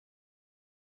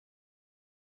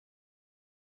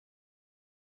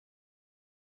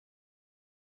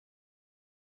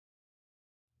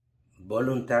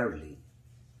voluntarily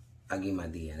I give my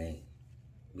DNA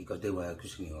because they were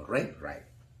accusing me of rape, right?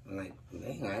 I'm like,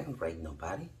 man, I didn't rape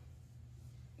nobody.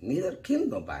 Neither kill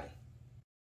nobody.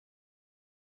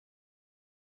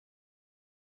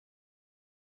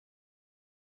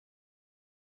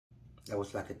 That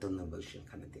was like a tunnel vision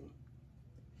kind of thing.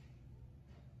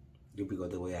 Just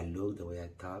because the way I look, the way I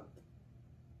talk,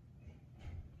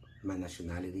 my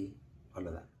nationality, all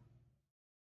of that.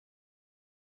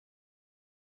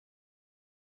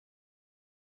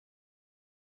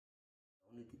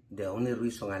 The only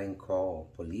reason I didn't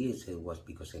call police was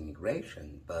because of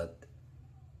immigration, but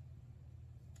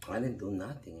I didn't do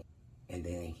nothing. And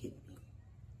then it hit me.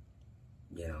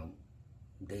 You know,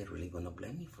 they're really gonna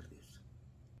blame me for this.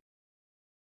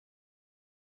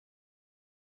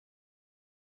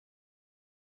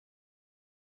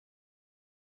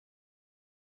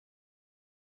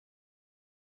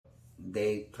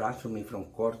 They transfer me from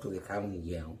court to the county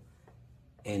jail,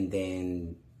 and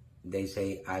then they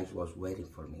say ICE was waiting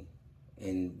for me.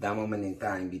 And that moment in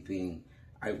time between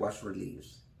I was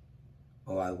released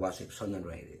or I was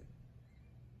exonerated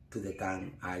to the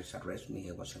time ICE arrested me,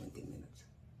 it was 17 minutes.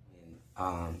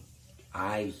 And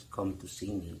ICE come to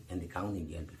see me in the county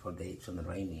jail before they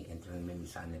exonerate me and try to make me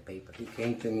sign the paper. He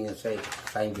came to me and said,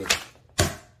 sign it.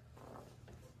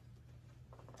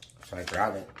 So I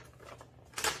grabbed it.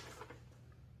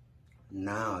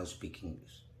 Now I speak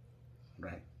English,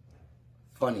 right?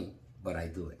 Funny, but I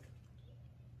do it.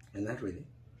 And not really.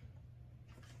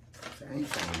 So I ain't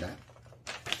saying that.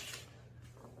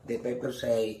 The papers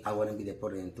say I want to be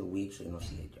deported in 2 weeks, so you don't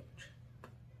see a judge.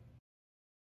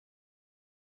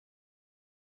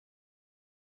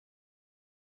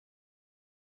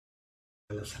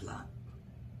 I lost a lot.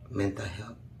 Mental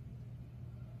health.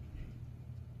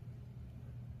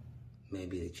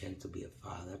 Maybe the chance to be a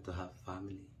father, to have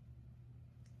family.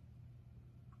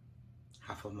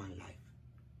 Half of my life.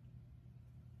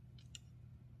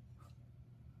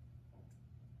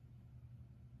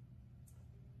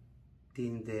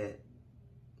 Things that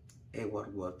were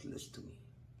worthless to me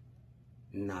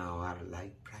now are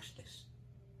like priceless.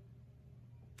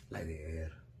 Like the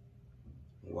air,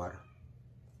 water,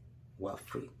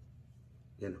 free,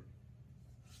 you know,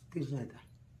 things like that.